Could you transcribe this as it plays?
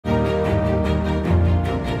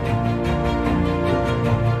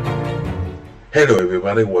Hello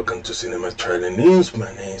everybody, welcome to Cinema Trailer News.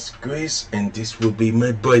 My name is Chris and this will be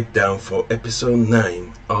my breakdown for episode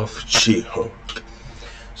 9 of She-Hulk.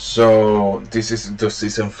 So this is the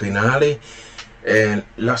season finale and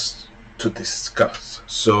lots to discuss.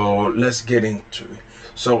 So let's get into it.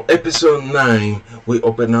 So episode 9, we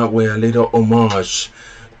open up with a little homage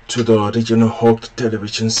to the original Hulk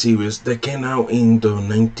television series that came out in the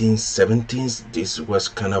 1970s. This was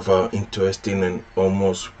kind of an interesting and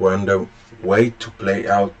almost random way to play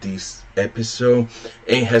out this episode.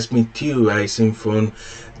 It has me theorizing from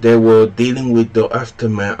they were dealing with the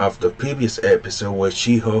aftermath of the previous episode where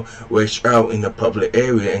She-Hulk raged out in a public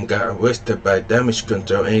area and got arrested by damage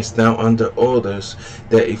control and is now under orders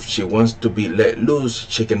that if she wants to be let loose,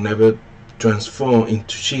 she can never transform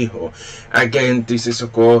into She-Hulk. Again, this is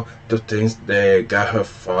of course the things that got her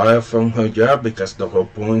fired from her job, because the whole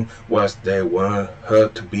point was they want her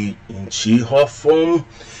to be in She-Hulk form,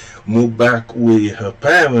 move back with her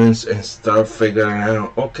parents and start figuring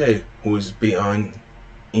out, okay, who is beyond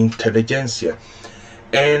intelligentsia.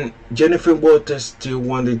 And Jennifer Walters still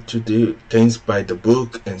wanted to do things by the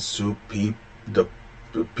book and sue the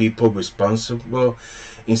people responsible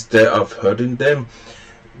instead of hurting them.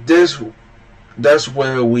 That's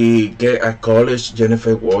where we get acknowledged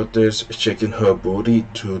Jennifer Walters shaking her booty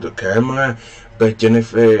to the camera, but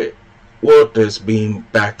Jennifer Walters being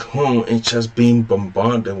back home and just being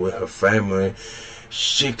bombarded with her family,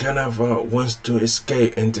 she kind of wants to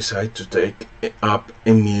escape and decide to take up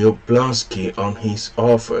Emil Blonsky on his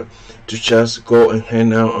offer to just go and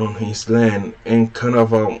hang out on his land and kind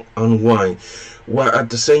of unwind. While at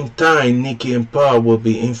the same time, Nikki and Paul will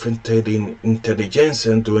be infiltrating intelligence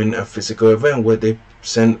and doing a physical event where they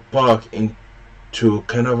send Park in to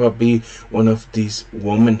kind of be one of these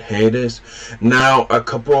woman haters. Now, a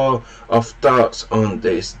couple of thoughts on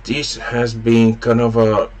this. This has been kind of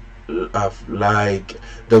like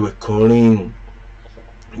the recalling.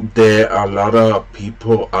 There are a lot of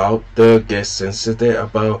people out there get sensitive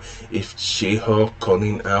about if She-Hulk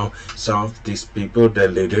calling out some of these people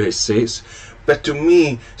that later exists. But to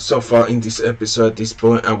me, so far in this episode, at this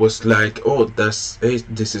point, I was like, oh, that's it.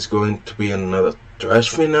 This is going to be another trash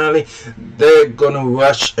finale. They're gonna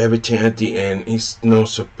rush everything at the end. It's no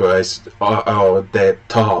surprise. Or that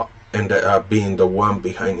thought and they are being the one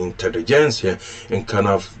behind intelligentsia and kind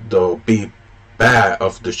of the big bad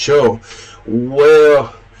of the show.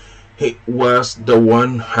 Well, he was the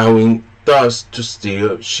one having dust to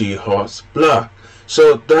steal She-Hulk's blood,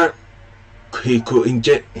 so that he could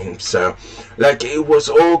inject himself. Like, it was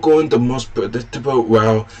all going the most predictable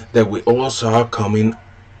route that we all saw coming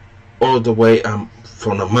all the way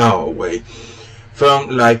from a mile away. From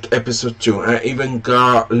like episode 2, I even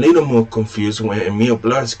got a little more confused when Emil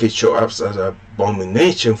Blonsky showed up as an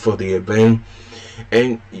abomination for the event,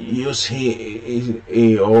 and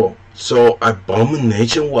so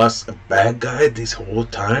Abomination was a bad guy this whole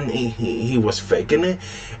time. He was faking it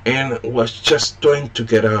and was just trying to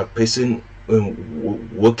get a person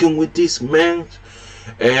working with this man.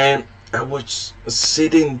 And I was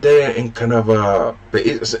sitting there and kind of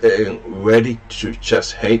ready to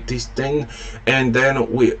just hate this thing, and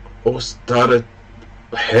then we all started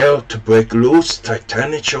hell to break loose.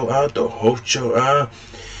 Titanic show out, the Hulk show out,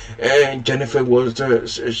 and Jennifer was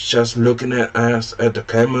just looking at us at the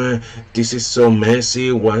camera. This is so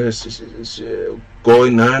messy. What is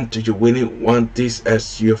going on? Do you really want this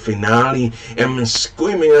as your finale? And I'm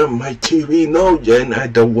screaming at my TV, no, Jen, I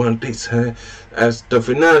don't want this as the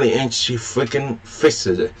finale. And she freaking fixed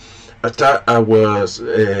it. I thought I was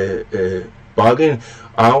bugging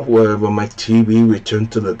out wherever my TV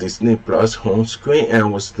returned to the Disney Plus home screen, and I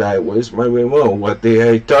was like, where's my remote? What did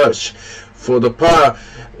I touch? For the part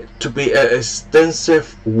to be an extensive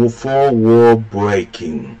four-wall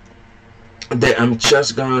breaking that I'm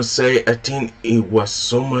just gonna say, I think it was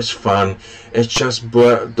so much fun. It just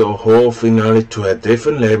brought the whole finale to a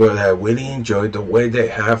different level that I really enjoyed. The way they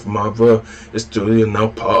have Marvel Studio now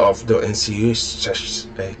part of the MCU is just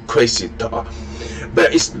a crazy thought.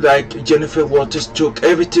 But it's like Jennifer Walters took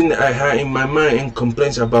everything that I had in my mind and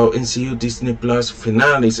complaints about MCU Disney Plus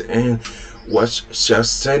finales and was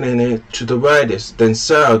just sending it to the writers. Then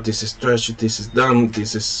so this is trash, this is dumb,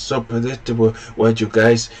 this is so predictable, what you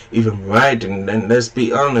guys even writing? And let's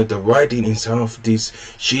be honest, the writing in some of these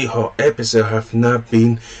She-Hulk episodes have not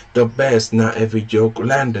been the best. Not every joke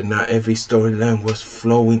landed, not every storyline was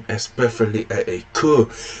flowing as perfectly as it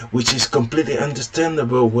could, which is completely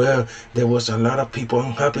understandable. Where there was a lot of people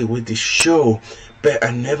unhappy with this show, but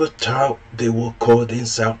I never thought they would call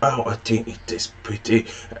themselves out. I think it is pretty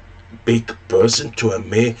big person to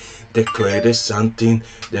admit they created something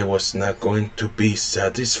that was not going to be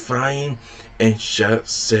satisfying and just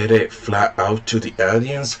said it flat out to the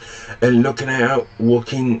audience. And looking at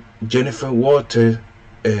working Jennifer Walters,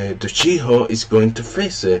 the She-Hulk is going to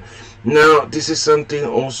face it. Now, this is something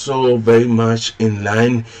also very much in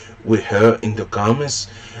line with her in the comics.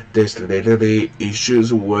 There's literally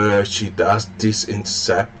issues where she does this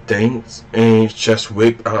exact things and just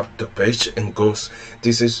rip out the page and goes,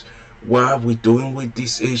 this is what we're doing with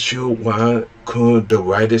this issue. Why could the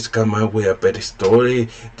writers come up with a better story?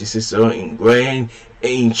 This is so ingrained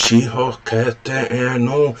in She-Hulk character, and I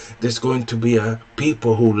know there's going to be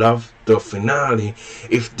people who love the finale.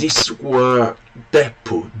 If this were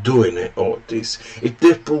Deadpool doing it, all this, if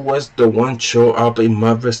Deadpool was the one show up in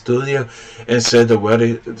Marvel Studio and said,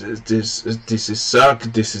 already, this is suck,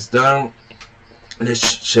 this is done,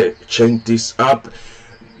 let's change this up,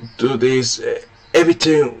 do this,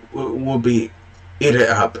 everything will be eaten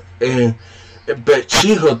up. And but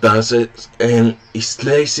She-Hulk does it, and it's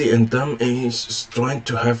lazy and dumb, and he's trying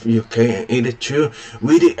to have your cake and eat it too.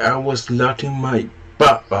 Really, I was laughing my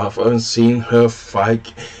butt off on seeing her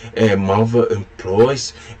fight Marvel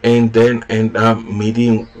employees, and then end up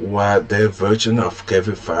meeting what their version of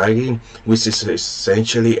Kevin Feige, which is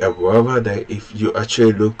essentially a robot that, if you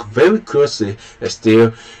actually look very closely,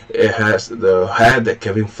 still it has the hat that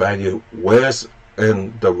Kevin Feige wears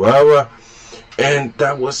and the robot. And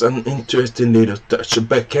that was an interesting little touch.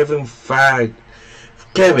 But Kevin,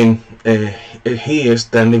 he is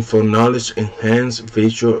standing for knowledge enhanced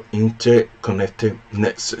visual interconnected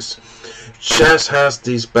nexus. Just has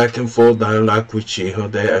this back and forth dialogue with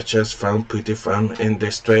She-Hulk that I just found pretty fun, and they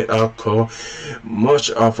straight out call much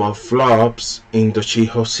of our flops in the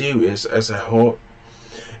She-Hulk series as a whole.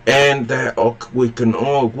 And that we can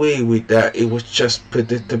all agree with that. It was just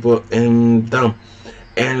predictable and dumb.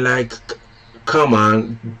 And like, come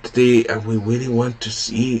on, we really want to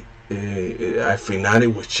see a finale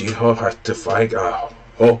with She-Hulk has to fight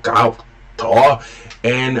Hulk out Thor,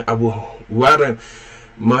 and I would rather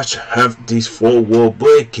much have this fourth wall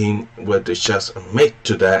breaking where they just admit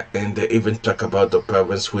to that, and they even talk about the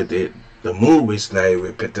problems with the movies, like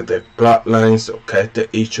repetitive plot lines or character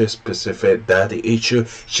issue, specific daddy issue.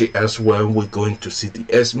 She asked when we're going to see the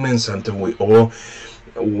X-Men, something we all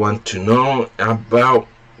want to know about.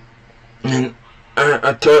 And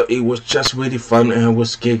I thought it was just really fun, and I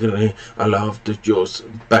was giggling a lot of the jokes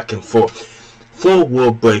back and forth. Fourth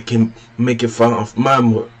wall breaking, making fun of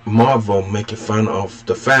Marvel, making fun of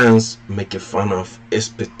the fans, making fun of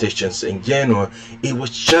expectations in general. It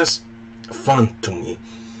was just fun to me.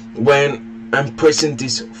 When I'm praising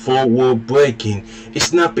this fourth wall breaking,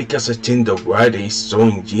 it's not because I think the writer is so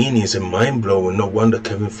ingenious and mind-blowing. No wonder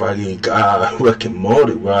Kevin Feige got Rick and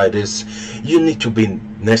Morty writers. You need to be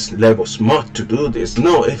next level smart to do this.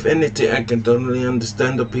 No, if anything, I can totally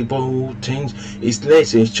understand the people who think it's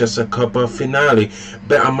lazy, it's just a cop-out finale.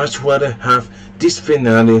 But I much rather have this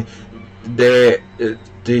finale that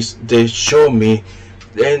they show me.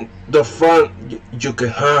 And the fun you can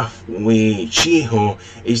have with She-Hulk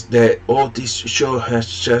is that all this show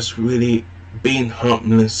has just really been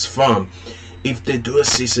harmless fun. If they do a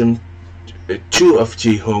season 2 of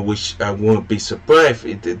She-Hulk, which I won't be surprised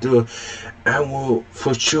if they do, I will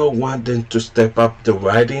for sure want them to step up the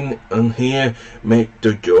writing on here, make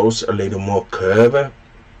the jokes a little more clever,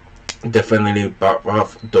 definitely back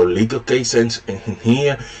off the legal cases in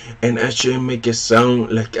here, and actually make it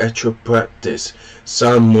sound like actual practice,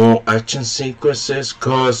 some more action sequences,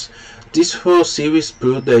 cause this whole series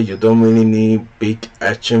proved that you don't really need big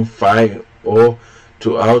action fight or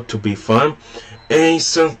to be fun. And it's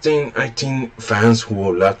something I think fans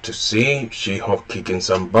would love to see. She-Hulk kicking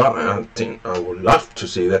some butt. I think I would love to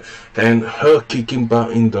see that. And her kicking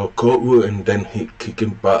butt in the courtroom and then he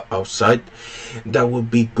kicking butt outside. That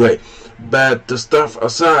would be great. But the stuff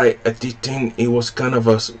aside, I did think it was kind of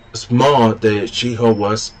a smart that She-Hulk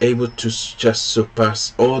was able to just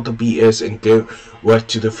surpass all the BS and get right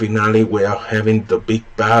to the finale without having the big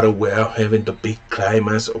battle, without having the big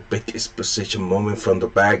climax or big exposition moment from the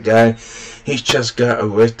bad guy. He just got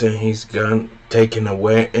arrested, his gun taken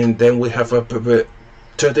away, and then we have a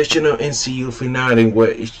traditional MCU finale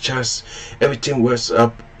where it's just everything works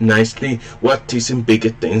up nicely while teasing bigger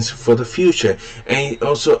things for the future. And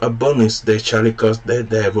also a bonus that Charlie Cox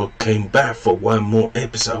Daredevil came back for one more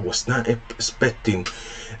episode. I was not expecting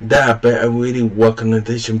that, but I really welcome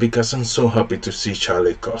addition because I'm so happy to see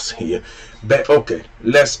Charlie Cox here. But okay,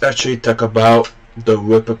 let's actually talk about the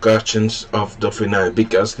repercussions of the finale,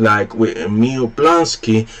 because like with Emil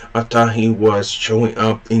Blonsky, I thought he was showing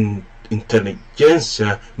up in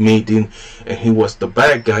intelligentsia meeting, and he was the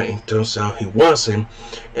bad guy. It turns out he wasn't,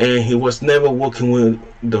 and he was never working with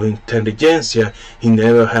the intelligentsia. He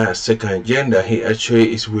never had a second agenda. He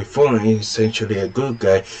actually is reforming, essentially a good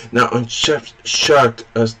guy. Now I'm shocked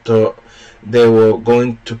as to they were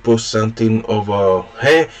going to put something over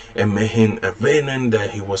her and make him a villain, that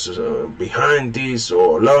he was behind this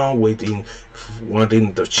all along,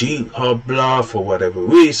 wanting the She-Hulk blood for whatever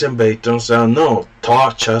reason. But it turns out no,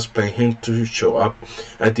 Thor just paid him to show up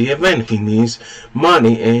at the event. He needs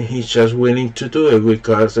money and he's just willing to do it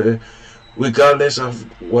because regardless of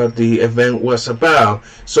what the event was about.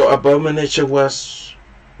 So Abomination was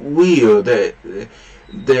weird.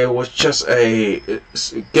 There was just a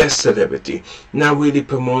guest celebrity, not really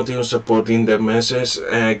promoting or supporting the message.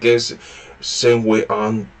 And I guess same way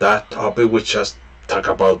on that topic, we just talk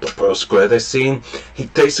about the post-credit scene. He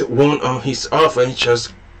takes one on his off and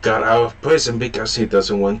just got out of prison because he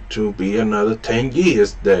doesn't want to be another 10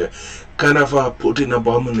 years there. Kind of putting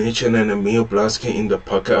Abomination and Emil Blonsky in the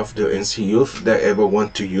pocket of the NCU if they ever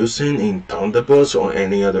want to use him in Thunderbolts or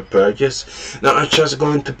any other projects. Now I'm just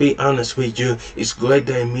going to be honest with you, it's great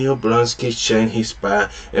that Emil Blonsky changed his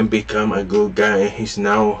path and become a good guy,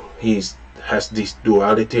 and he has this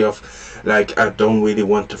duality of like, I don't really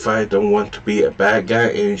want to fight, I don't want to be a bad guy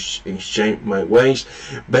and change my ways,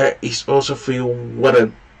 but it's also feel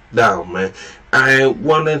watered down, man. I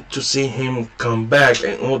wanted to see him come back,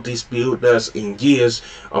 and all these build-ups in years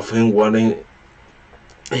of him wanting,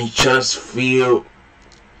 and just feel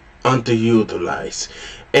underutilized.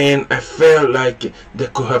 And I felt like they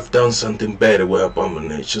could have done something better with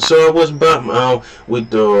Abomination. So I was bummed out with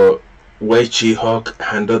the way She-Hulk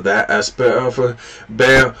handled that aspect of her.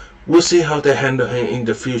 But we'll see how they handle him in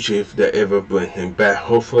the future if they ever bring him back,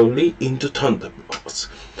 hopefully into Thunderbolts.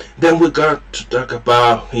 Then we got to talk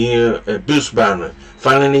about here Bruce Banner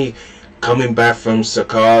finally coming back from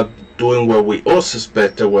Skaar, doing what we all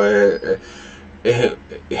suspected, where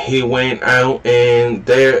he went out and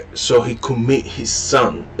there so he could meet his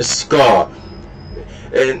son Skaar.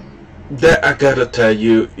 And that, I gotta tell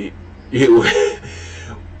you,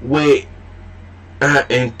 we an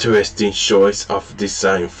interesting choice of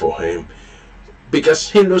design for him, because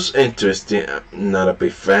he looks interesting. I'm not a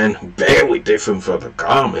big fan, very different from the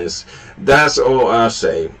comics. That's all I'll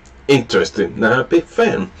say. Interesting, not a big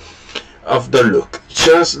fan of the look.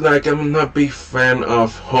 Just like I'm not a big fan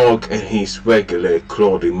of Hulk and his regular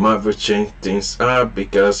clothing. Marvel changed things up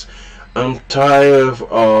because I'm tired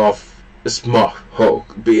of Smart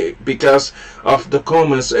Hulk, because of the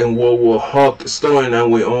comments and World War Hulk story.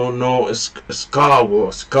 And we all know Skaar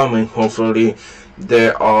was coming. Hopefully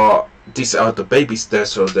these are the baby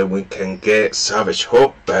steps so that we can get Savage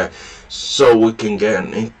Hulk back, so we can get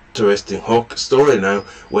an interesting Hulk story now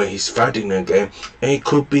where he's fighting again. And it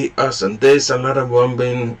could be us, and there's a lot of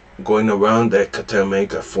rumbling going around that Captain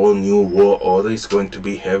America 4 New World Order is going to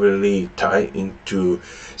be heavily tied into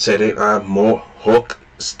setting up more Hulk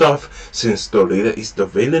stuff, since the leader is the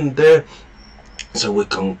villain there. So we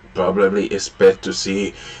can probably expect to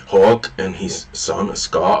see Hulk and his son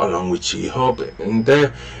Skaar along with She-Hulk in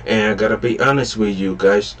there. And I gotta be honest with you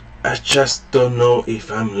guys, I just don't know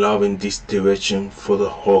if I'm loving this direction for the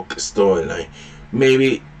Hulk storyline.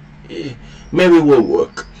 Maybe it will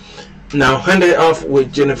work. Now, handed off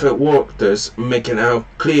with Jennifer Walters, making out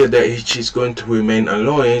clear that she's going to remain a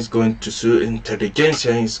lawyer, is going to sue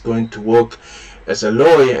intelligentsia, is going to work as a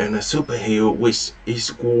lawyer and a superhero, which is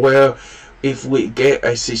where, if we get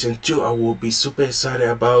a season 2, I will be super excited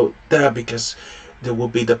about that, because there will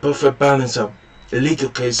be the perfect balance of legal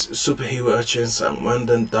case, superhero actions, and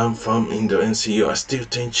random dumb fun in the MCU. I still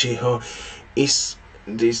think She-Hulk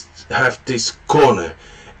have this corner,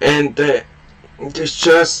 and it's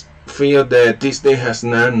just feel that Disney has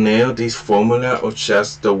not nailed this formula or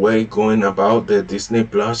just the way going about the Disney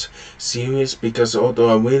Plus series, because although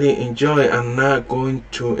I really enjoy it, I'm not going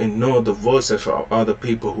to ignore the voices of other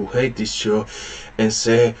people who hate this show and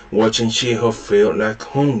say watching She-Hulk feel like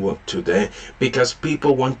homework today, because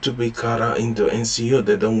people want to be caught out in the MCU.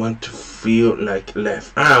 They don't want to feel like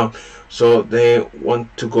left out, so they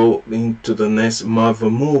want to go into the next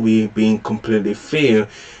Marvel movie being completely fair.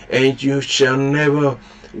 And you shall never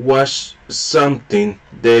watch something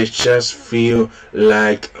that just feel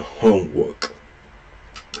like homework.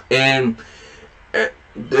 And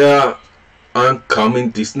there are upcoming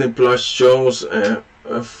Disney Plus shows. I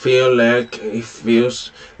feel like it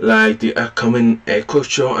feels like the upcoming Echo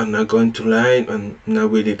show. I'm not going to lie, I'm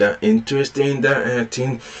not really that interested in that. And I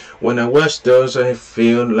think when I watch those, I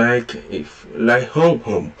feel like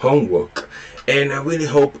homework. And I really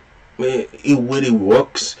hope it really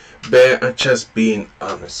works, but I'm just being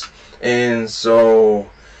honest. And so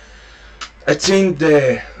I think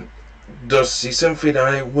the season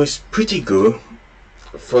finale was pretty good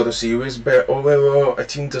for the series, but overall I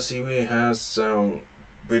think the series has some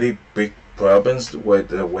really big problems with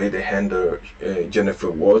the way they handle Jennifer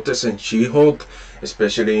Walters and She-Hulk,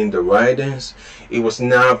 especially in the writings. It was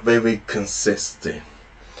not very consistent,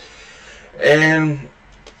 and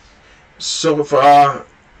so far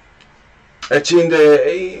I think that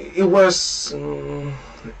it was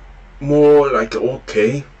more like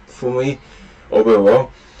okay for me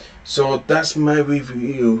overall. So that's my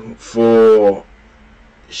review for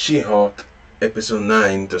She-Hulk episode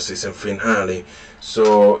 9, the season finale.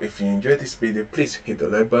 So if you enjoyed this video, please hit the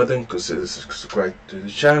like button, consider subscribe to the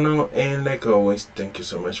channel, and like always, thank you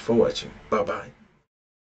so much for watching. Bye bye.